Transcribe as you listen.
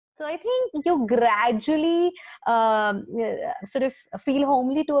So I think you gradually sort of feel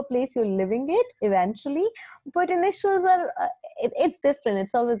homely to a place you're living it eventually. But initials are, it's different.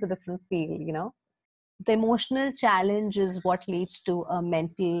 It's always a different feel, you know. The emotional challenge is what leads to a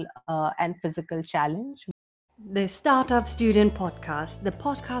mental and physical challenge. The Startup Student Podcast, the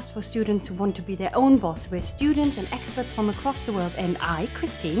podcast for students who want to be their own boss, where students and experts from across the world and I,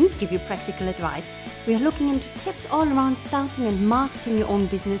 Christine, give you practical advice. We are looking into tips all around starting and marketing your own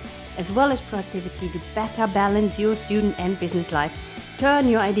business, as well as productivity to better balance your student and business life. Turn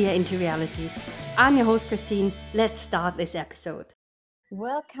your idea into reality. I'm your host, Christine. Let's start this episode.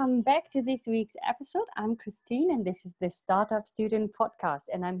 Welcome back to this week's episode. I'm Christine and this is the Startup Student Podcast,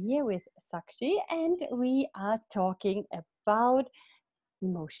 and I'm here with Sakshi and we are talking about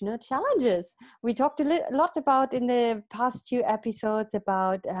emotional challenges. We talked a lot about in the past few episodes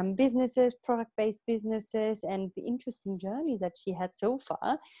about businesses, product-based businesses, and the interesting journey that she had so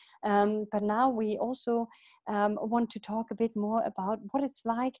far. But now we also want to talk a bit more about what it's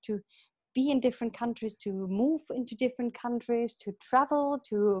like to be in different countries, to move into different countries, to travel,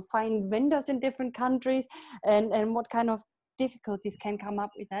 to find vendors in different countries, and what kind of difficulties can come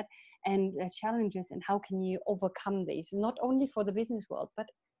up with that, and challenges, and how can you overcome these, not only for the business world, but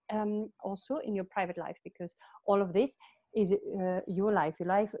also in your private life, because all of this is your life. Your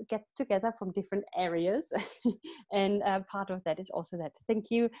life gets together from different areas and part of that is also that.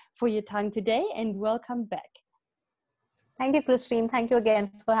 Thank you for your time today and welcome back. Thank you, Christine. Thank you again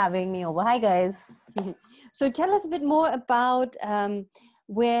for having me over. Hi, guys. So tell us a bit more about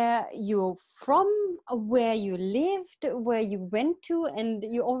where you're from, where you lived, where you went to, and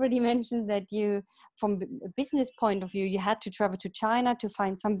you already mentioned that you, from a business point of view, you had to travel to China to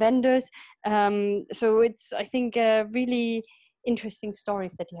find some vendors. So it's, I think, really interesting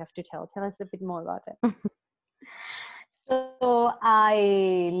stories that you have to tell. Tell us a bit more about it. So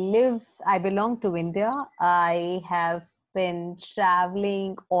I belong to India. I have been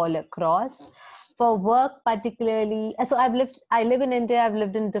traveling all across for work, particularly. So I live in India. I've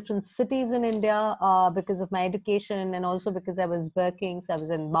lived in different cities in India because of my education and also because I was working. So I was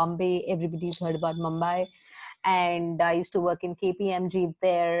in Bombay. Everybody's heard about Mumbai. And I used to work in KPMG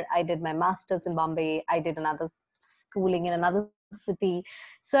there. I did my master's in Bombay. I did another schooling in another city.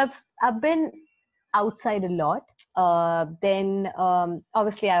 So I've been outside a lot. Then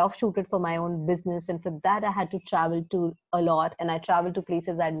obviously I offshooted for my own business, and for that I had to travel to a lot, and I traveled to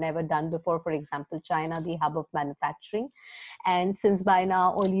places I'd never done before. For example, China, the hub of manufacturing. And since by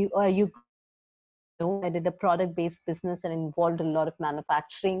now all you know, I did a product-based business and involved a lot of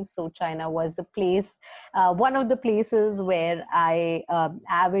manufacturing. So China was the place, one of the places where I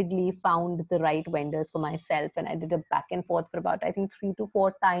avidly found the right vendors for myself. And I did a back and forth for about, I think, 3 to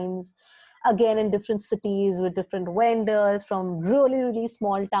 4 times, again in different cities with different vendors, from really, really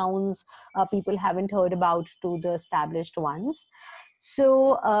small towns people haven't heard about to the established ones.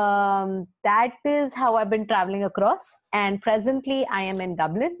 So that is how I've been traveling across. And presently I am in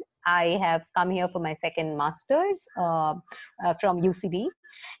Dublin. I have come here for my second master's from UCD,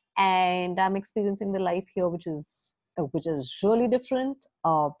 and I'm experiencing the life here, which is really different,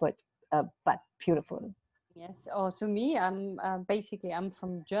 but beautiful. Yes, also me. I'm basically I'm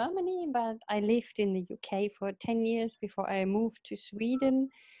from Germany, but I lived in the UK for 10 years before I moved to Sweden.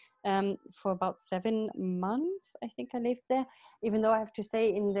 For about 7 months, I think I lived there. Even though I have to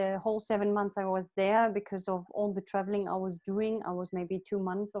say, in the whole 7 months I was there, because of all the traveling I was doing, I was maybe 2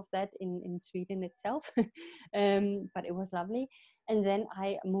 months of that in Sweden itself. But it was lovely. And then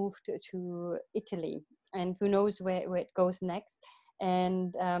I moved to Italy, and who knows where it goes next.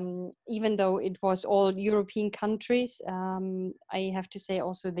 And even though it was all European countries, I have to say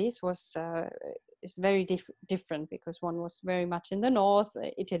also this was is very different, because one was very much in the north,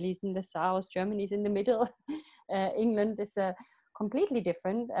 Italy's in the south, Germany's in the middle. England is completely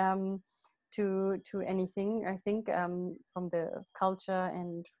different to anything, I think, from the culture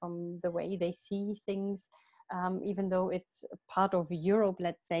and from the way they see things. Even though it's part of Europe,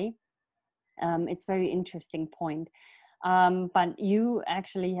 let's say, it's very interesting point. But you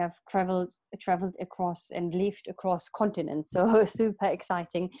actually have traveled across and lived across continents, so super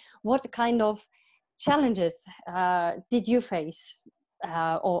exciting. What kind of challenges did you face,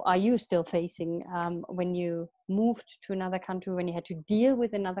 or are you still facing, when you moved to another country, when you had to deal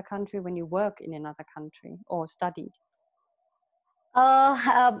with another country, when you work in another country or studied? Uh,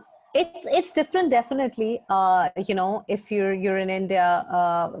 um, it's different, definitely. You know, if you're in India,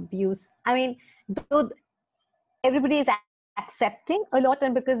 abuse. I mean, though everybody is accepting a lot,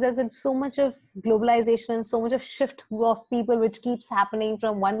 and because there's so much of globalization and so much of shift of people which keeps happening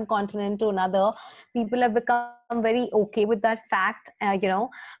from one continent to another, people have become very okay with that fact,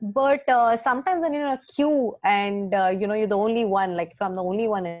 but sometimes when you're in a queue and you're the only one, like if I'm the only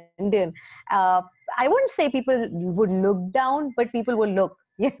one Indian, uh, I wouldn't say people would look down, but people will look,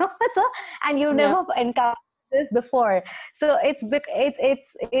 so, and you Yeah. never encountered this before. So it's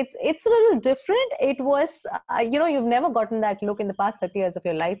a little different. It was you've never gotten that look in the past 30 years of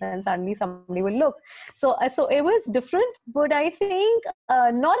your life, and suddenly somebody will look. So it was different, but I think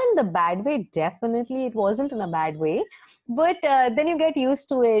not in the bad way. Definitely it wasn't in a bad way, but then you get used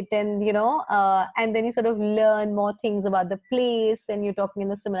to it, and and then you sort of learn more things about the place, and you're talking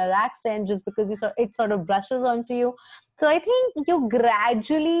in a similar accent just because it sort of brushes onto you. So I think you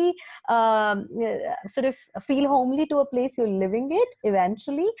gradually sort of feel homely to a place you're living it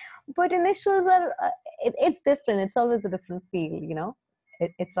eventually, but initials are it's different. It's always a different feel,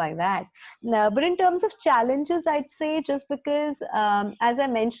 it's like that. Now, but in terms of challenges, I'd say, just because as I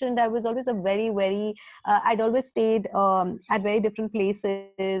mentioned, I was always a very I'd always stayed at very different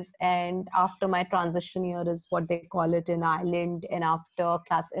places, and after my transition year is what they call it in Ireland, and after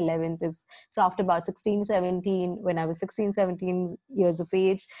class 11th is, so after about 16 17, when I was 16 17 years of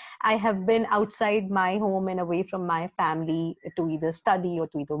age, I have been outside my home and away from my family to either study or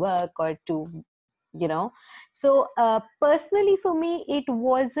to either work or to, So personally for me, it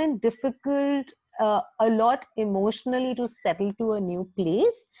wasn't difficult a lot emotionally to settle to a new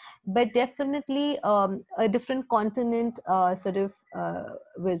place, but definitely a different continent sort of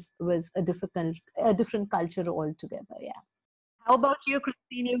was a different culture altogether. Yeah. How about you,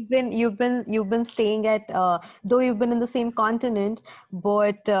 Christine? You've been staying at though you've been in the same continent,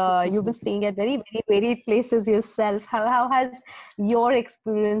 but you've been staying at very varied places yourself. How has your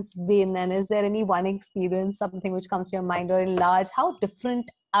experience been? And is there any one experience, something which comes to your mind, or in large, how different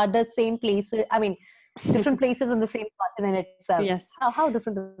are the same places? I mean, different places in the same continent itself. Yes. How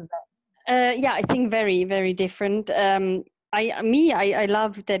different is that? Yeah, I think very, very different. I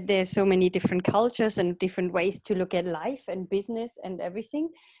love that there's so many different cultures and different ways to look at life and business and everything.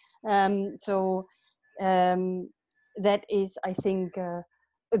 So that is, I think, a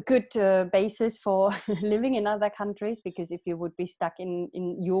good basis for living in other countries, because if you would be stuck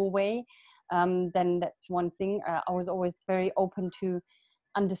in your way, then that's one thing. I was always very open to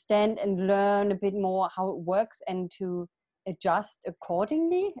understand and learn a bit more how it works and to adjust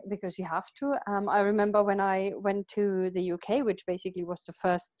accordingly, because you have to. I remember when I went to the UK, which basically was the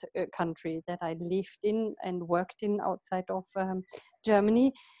first country that I lived in and worked in outside of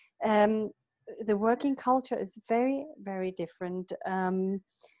Germany. Um, the working culture is very, very different, I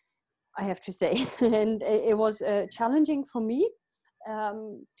have to say. And it was challenging for me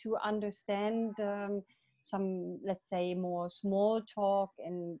to understand some, let's say, more small talk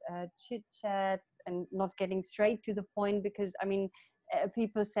and chit chats, and not getting straight to the point, because I mean,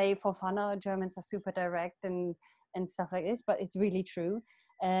 people say for fun, Germans are super direct and stuff like this, but it's really true.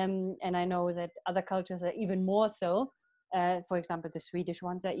 And I know that other cultures are even more so. For example, the Swedish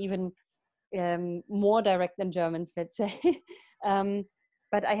ones are even more direct than Germans, let's say. um,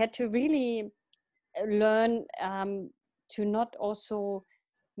 but I had to really learn to not also,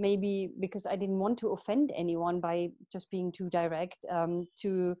 maybe because I didn't want to offend anyone by just being too direct,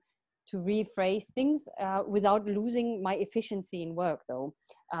 to rephrase things without losing my efficiency in work, though,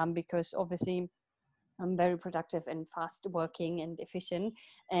 because obviously I'm very productive and fast working and efficient,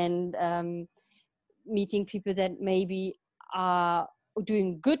 and meeting people that maybe are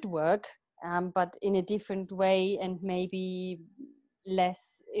doing good work, but in a different way and maybe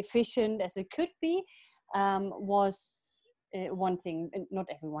less efficient as it could be, was one thing. And not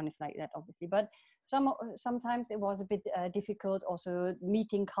everyone is like that, obviously, but sometimes it was a bit difficult, also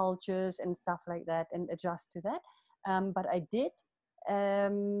meeting cultures and stuff like that, and adjust to that. But I did,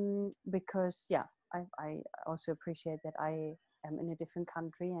 because yeah, I also appreciate that I am in a different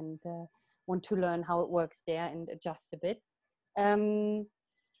country, and want to learn how it works there and adjust a bit. Um,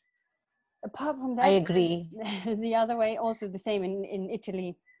 Apart from I that, agree. the other way, also the same in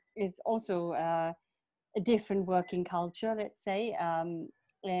Italy, is also a different working culture, let's say.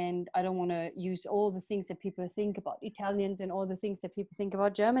 And I don't want to use all the things that people think about Italians and all the things that people think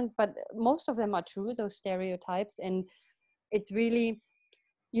about Germans, but most of them are true, those stereotypes. And it's really,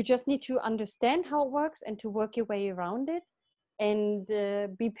 you just need to understand how it works and to work your way around it, and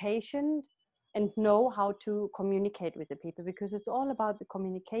be patient and know how to communicate with the people, because it's all about the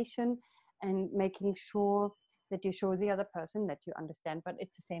communication and making sure that you show the other person that you understand. But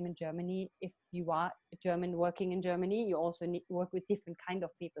it's the same in Germany. If you are a German working in Germany, you also need to work with different kind of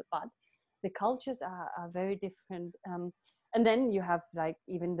people. But the cultures are very different. And then you have like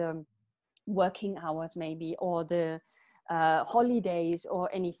even the working hours maybe, or the holidays or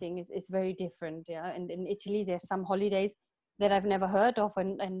anything is very different. Yeah, and in Italy there's some holidays that I've never heard of,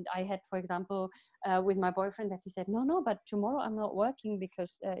 and I had, for example, with my boyfriend, that he said, no, but tomorrow I'm not working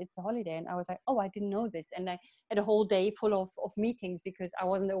because it's a holiday. And I was like, oh, I didn't know this. And I had a whole day full of meetings because I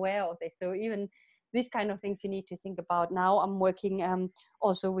wasn't aware of this. So even these kind of things you need to think about. Now I'm working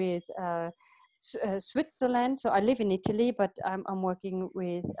also with Switzerland. So I live in Italy, but I'm working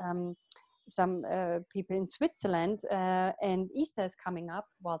with some people in Switzerland, and Easter is coming up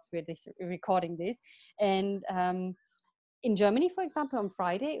whilst we're recording this. And in Germany, for example, on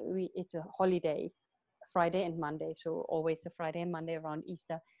Friday, it's a holiday, Friday and Monday. So always the Friday and Monday around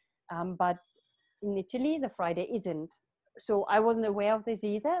Easter. But in Italy, the Friday isn't. So I wasn't aware of this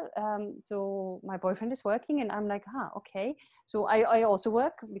either. So my boyfriend is working, and I'm like, okay. So I also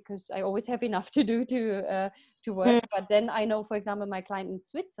work because I always have enough to do to work. But then I know, for example, my client in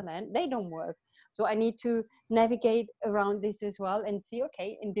Switzerland, they don't work. So I need to navigate around this as well and see,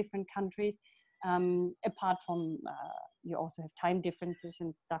 okay, in different countries, apart from you also have time differences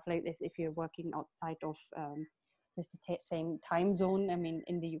and stuff like this if you're working outside of the same time zone. I mean,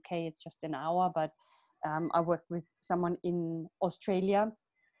 in the UK it's just an hour, but I worked with someone in Australia,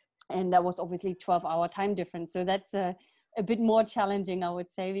 and that was obviously 12-hour time difference. So that's a bit more challenging, I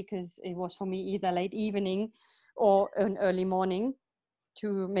would say, because it was for me either late evening or an early morning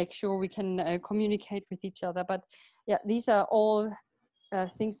to make sure we can communicate with each other. But yeah, these are all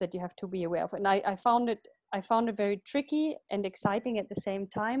things that you have to be aware of. And I found it very tricky and exciting at the same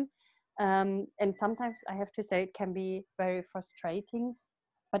time. And sometimes I have to say it can be very frustrating.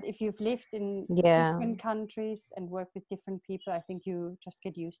 But if you've lived in Yeah. different countries and worked with different people, I think you just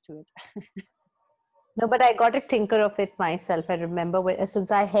get used to it. No, but I got a tinker of it myself. I remember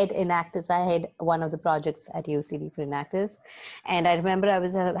since I head Enactus, I had one of the projects at UCD for Enactus. And I remember I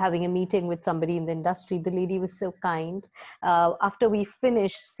was having a meeting with somebody in the industry. The lady was so kind. After we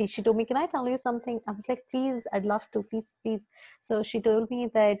finished, she told me, can I tell you something? I was like, please, I'd love to, please, please. So she told me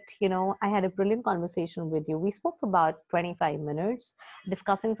that, I had a brilliant conversation with you. We spoke for about 25 minutes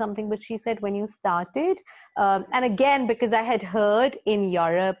discussing something, but she said when you started, and again, because I had heard in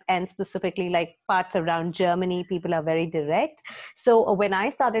Europe and specifically like parts around Germany, people are very direct. So when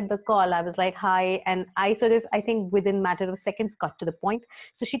I started the call, I was like, hi. And I think within a matter of seconds got to the point.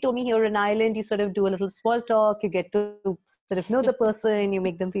 So she told me here in Ireland, you sort of do a little small talk, you get to sort of know the person, you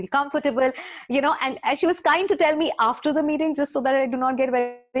make them feel comfortable, and she was kind to tell me after the meeting, just so that I do not get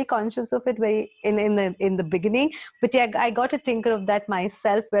very conscious of it in the beginning. But yeah, I got a tinker of that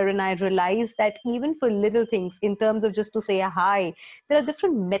myself, wherein I realized that even for little things, in terms of just to say a hi, there are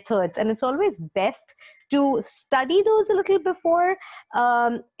different methods, and it's always best to study those a little before.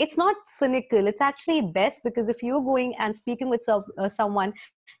 It's not cynical. It's actually best, because if you're going and speaking with someone,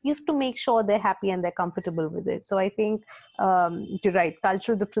 you have to make sure they're happy and they're comfortable with it. So I think you're right.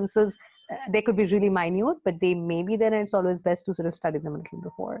 Cultural differences, they could be really minute, but they may be there, and it's always best to sort of study them a little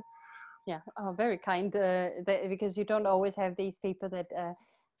before. Yeah, very kind, because you don't always have these people that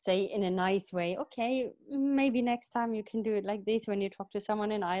say in a nice way, okay, maybe next time you can do it like this when you talk to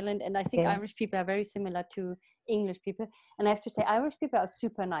someone in Ireland. And I think Irish people are very similar to English people. And I have to say, Irish people are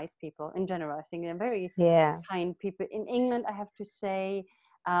super nice people in general. I think they're very kind people. In England, I have to say,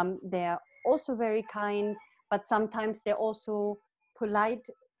 they're also very kind, but sometimes they're also polite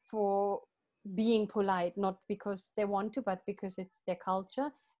for being polite, not because they want to, but because it's their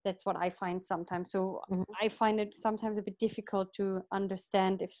culture. That's what I find sometimes. So I find it sometimes a bit difficult to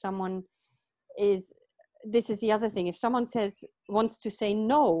understand if someone this is the other thing. If someone wants to say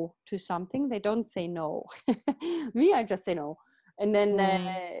no to something, they don't say no. Me, I just say no. And then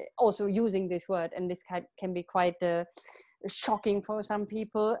also using this word, and this can be quite shocking for some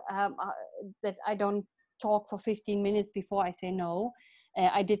people, that I don't talk for 15 minutes before I say no.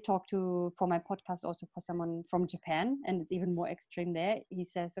 I did talk for my podcast also for someone from Japan, and it's even more extreme there. He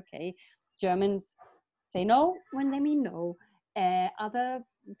says, okay, Germans say no when they mean no. Other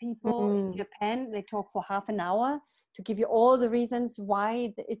people in Japan, they talk for half an hour to give you all the reasons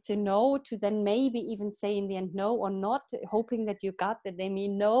why it's a no, to then maybe even say in the end no or not, hoping that you got that they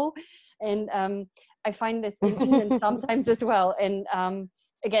mean no. And I find this in England sometimes as well. And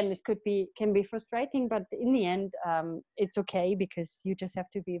again, this can be frustrating, but in the end, it's okay, because you just have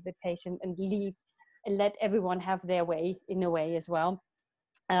to be a bit patient and leave and let everyone have their way in a way as well.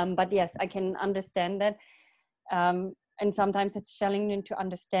 But yes, I can understand that. And sometimes it's challenging to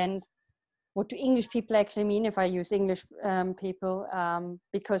understand what do English people actually mean if I use English people,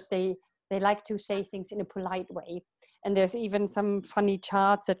 because they they like to say things in a polite way. And there's even some funny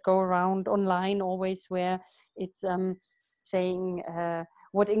charts that go around online always where it's saying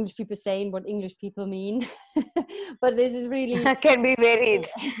what English people say and what English people mean. But this is really Can be varied.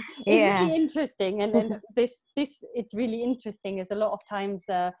 it's Yeah. really interesting, and this it's really interesting. Is a lot of times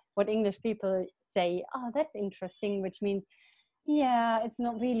what English people say, oh, that's interesting, which means, yeah, it's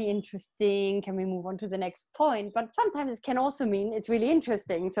not really interesting. Can we move on to the next point? But sometimes it can also mean it's really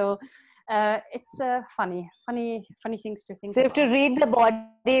interesting. So it's funny things to think So you have about. to read the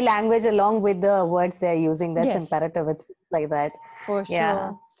body language along with the words they're using. That's Yes, imperative. It's like that. for Yeah.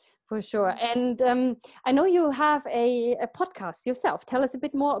 sure. For sure. And I know you have a podcast yourself. Tell us a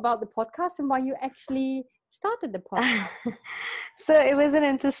bit more about the podcast and why you actually started the podcast. So it was an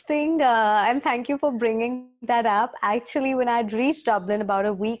interesting, and thank you for bringing that up. Actually, when I'd reached Dublin, about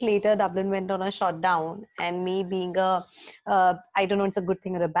a week later, Dublin went on a shutdown. And me being I don't know, it's a good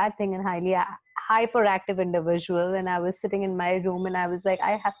thing or a bad thing, and highly hyperactive individual. And I was sitting in my room and I was like,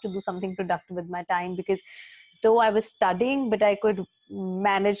 I have to do something productive with my time, because though I was studying, but I could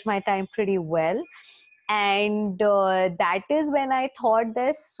manage my time pretty well. And that is when I thought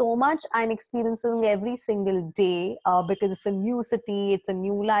there's so much I'm experiencing every single day, because it's a new city, it's a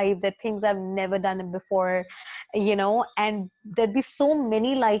new life, that things I've never done it before, and there'd be so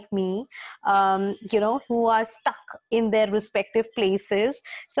many like me, who are stuck in their respective places.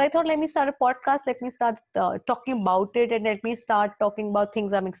 So I thought, let me start a podcast, let me start talking about it, and let me start talking about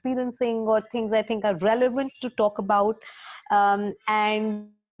things I'm experiencing or things I think are relevant to talk about. And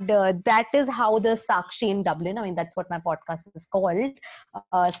that is how the Sakshi in Dublin, I mean, that's what my podcast is called,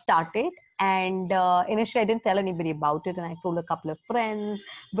 started. And initially, I didn't tell anybody about it, and I told a couple of friends,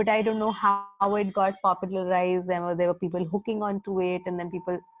 but I don't know how it got popularized. And there were people hooking onto it, and then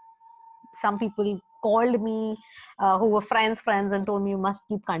some people called me who were friends and told me, you must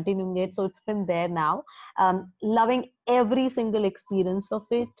keep continuing it. So it's been there now. Loving every single experience of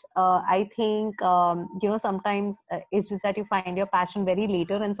it. I think sometimes it's just that you find your passion very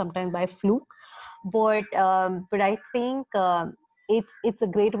later, and sometimes by fluke. But I think it's a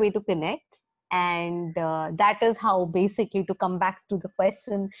great way to connect. And that is how, basically, to come back to the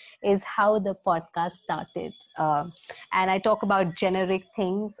question, is how the podcast started. And I talk about generic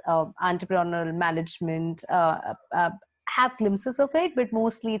things, entrepreneurial management, have glimpses of it, but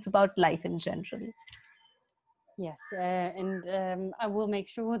mostly it's about life in general. Yes, and I will make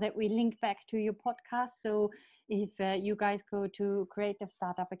sure that we link back to your podcast. So if you guys go to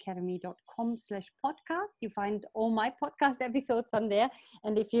creativestartupacademy.com/podcast, you find all my podcast episodes on there.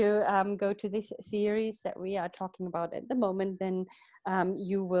 And if you go to this series that we are talking about at the moment, then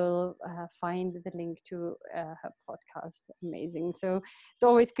you will find the link to her podcast. Amazing. So it's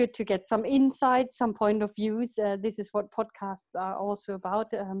always good to get some insights, some point of views. This is what podcasts are also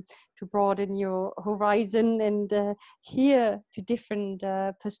about, to broaden your horizon and hear to different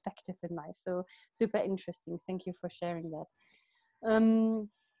perspective in life. So super interesting. Thank you for sharing that.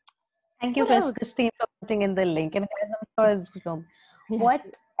 Thank you, What else? Christine, for putting in the link. And guys, I'm sure it's Yes. What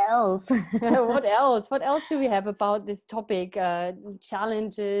else? What else? What else do we have about this topic?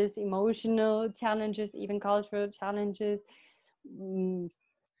 Challenges, emotional challenges, even cultural challenges.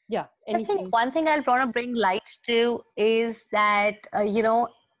 Yeah, I anything. think one thing I'll want to bring light to is that,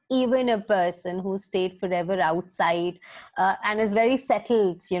 even a person who stayed forever outside and is very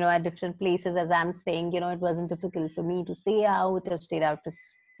settled, at different places, as I'm saying, it wasn't difficult for me to stay out. I've stayed out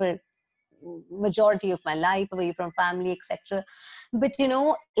for majority of my life, away from family, etc. But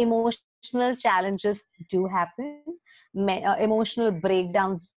emotional challenges do happen. Emotional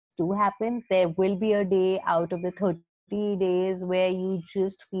breakdowns do happen. There will be a day out of the 30 days where you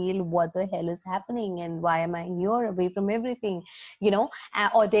just feel, what the hell is happening, and why am I here, away from everything,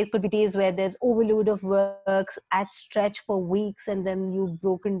 or there could be days where there's overload of work at stretch for weeks, and then you've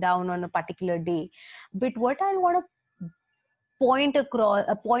broken down on a particular day. But what I want to point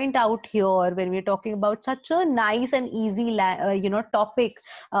out here, when we're talking about such a nice and easy topic,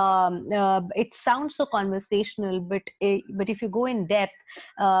 it sounds so conversational, but if you go in depth,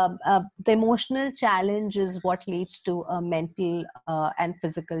 the emotional challenge is what leads to a mental and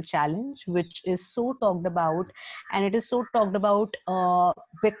physical challenge, which is so talked about. And it is so talked about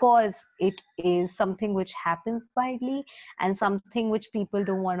because it is something which happens widely, and something which people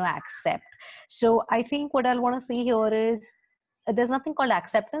don't want to accept. So I think what I'll want to see here is, there's nothing called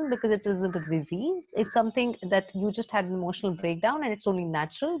acceptance, because it isn't a disease. It's something that you just had an emotional breakdown, and it's only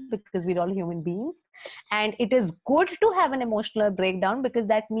natural, because we're all human beings. And it is good to have an emotional breakdown, because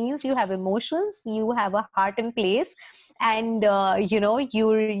that means you have emotions, you have a heart in place, and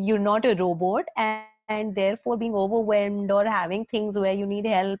you're not a robot. And therefore, being overwhelmed or having things where you need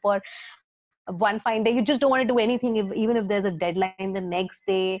help, or one fine day you just don't want to do anything, even if there's a deadline the next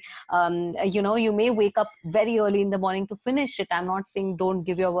day. You may wake up very early in the morning to finish it. I'm not saying don't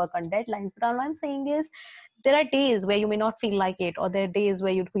give your work on deadlines, but all I'm saying is there are days where you may not feel like it, or there are days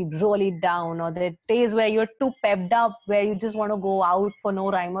where you feel really down, or there are days where you're too pepped up, where you just want to go out for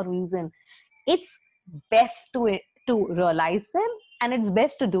no rhyme or reason. It's best to realize them, and it's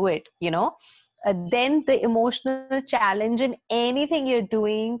best to do it. Then the emotional challenge in anything you're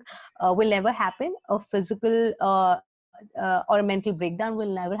doing will never happen. A physical or a mental breakdown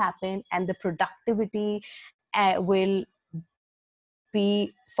will never happen, and the productivity will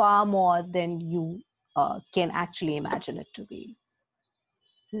be far more than you can actually imagine it to be.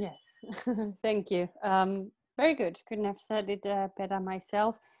 Yes, thank you. Very good. Couldn't have said it better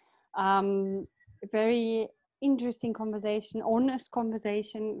myself. Very interesting conversation, honest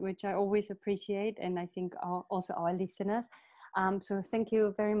conversation, which I always appreciate, and I think also our listeners. So thank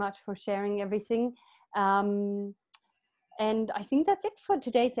you very much for sharing everything. And I think that's it for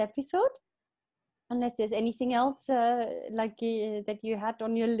today's episode. Unless there's anything else that you had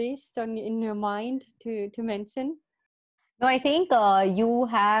on your list, in your mind to mention. No, I think you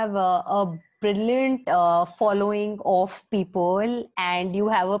have a brilliant following of people, and you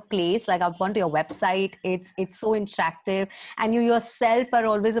have a place. Like, I've gone to your website. It's so interactive, and you yourself are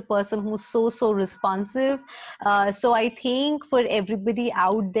always a person who's so responsive. So I think for everybody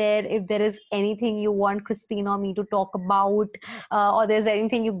out there, if there is anything you want Christine or me to talk about, or there's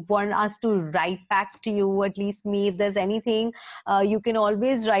anything you want us to write back to you, at least me, if there's anything, you can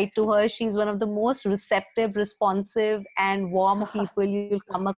always write to her. She's one of the most receptive, responsive, and warm people you'll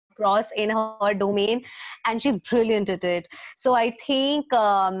come across in her domain, and she's brilliant at it. So I think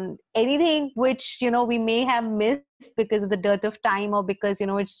anything which we may have missed because of the dearth of time, or because it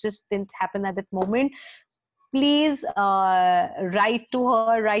just didn't happen at that moment, please write to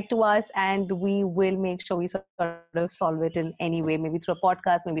her, write to us, and we will make sure we sort of solve it in any way, maybe through a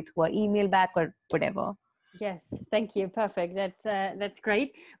podcast, maybe through an email back, or whatever. Yes, thank you. Perfect. That's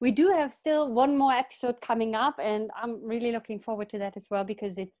great. We do have still one more episode coming up, and I'm really looking forward to that as well,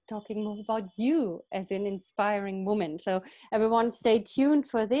 because it's talking more about you as an inspiring woman. So everyone stay tuned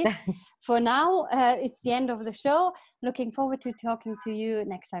for this. For now, it's the end of the show. Looking forward to talking to you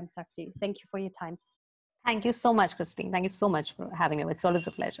next time, Sakshi. Thank you for your time. Thank you so much, Christine. Thank you so much for having me. It's always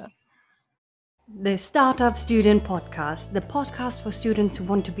a pleasure. The Startup Student Podcast, the podcast for students who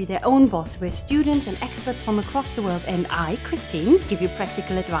want to be their own boss, where students and experts from across the world and I, Christine, give you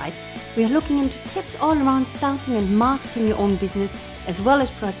practical advice. We are looking into tips all around starting and marketing your own business, as well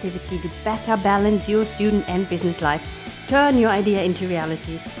as productivity to better balance your student and business life. Turn your idea into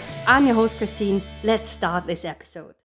reality. I'm your host, Christine. Let's start this episode.